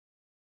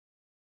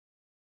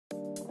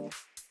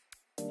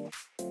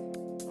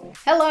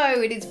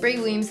Hello, it is Bri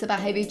Williams, the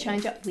Behaviour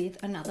Changer,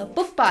 with another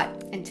book bite.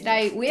 And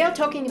today we are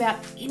talking about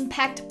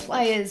Impact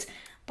Players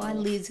by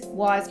Liz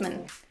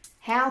Wiseman.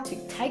 How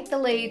to take the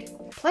lead,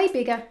 play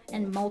bigger,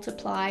 and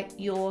multiply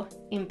your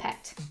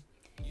impact.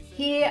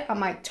 Here are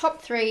my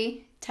top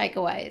 3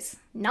 takeaways.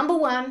 Number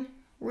 1,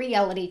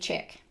 reality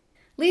check.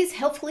 Liz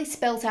helpfully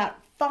spells out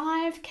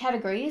 5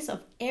 categories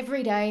of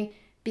everyday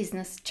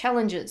business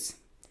challenges.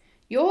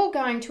 You're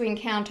going to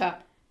encounter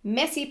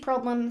messy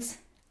problems,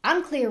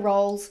 unclear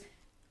roles,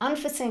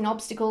 unforeseen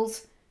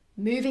obstacles,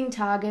 moving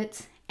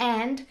targets,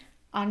 and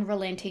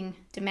unrelenting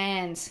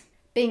demands.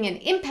 Being an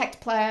impact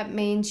player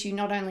means you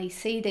not only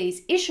see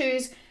these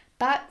issues,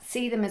 but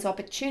see them as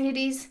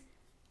opportunities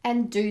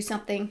and do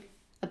something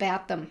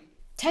about them.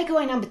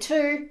 Takeaway number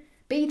 2,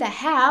 be the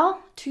how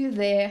to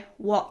their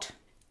what.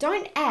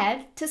 Don't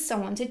add to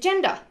someone's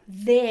agenda,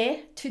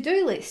 their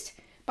to-do list,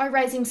 by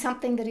raising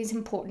something that is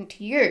important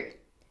to you.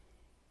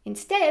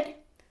 Instead,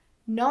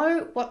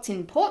 know what's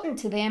important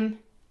to them,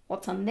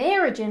 what's on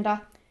their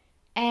agenda,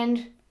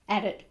 and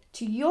add it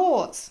to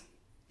yours.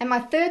 And my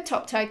third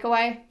top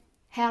takeaway,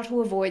 how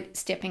to avoid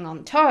stepping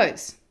on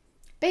toes.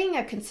 Being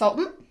a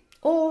consultant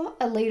or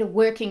a leader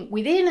working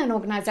within an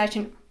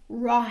organisation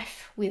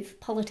rife with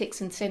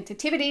politics and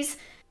sensitivities,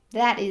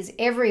 that is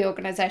every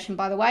organisation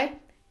by the way,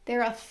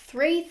 there are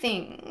 3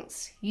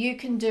 things you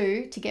can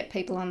do to get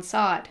people on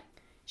side.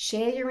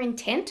 Share your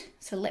intent,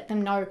 so let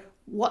them know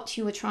what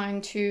you are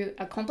trying to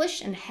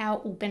accomplish and how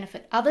it will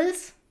benefit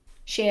others.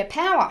 Share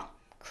power,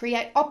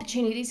 create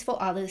opportunities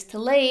for others to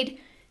lead,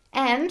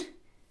 and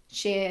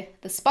share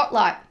the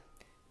spotlight,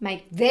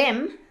 make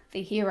them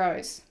the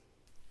heroes.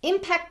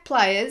 Impact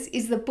Players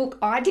is the book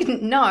I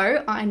didn't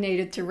know I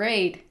needed to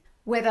read.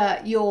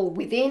 Whether you're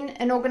within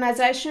an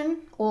organisation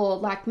or,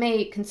 like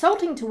me,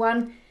 consulting to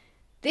one,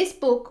 this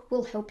book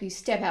will help you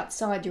step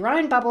outside your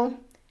own bubble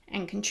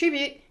and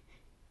contribute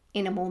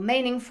in a more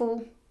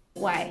meaningful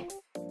way.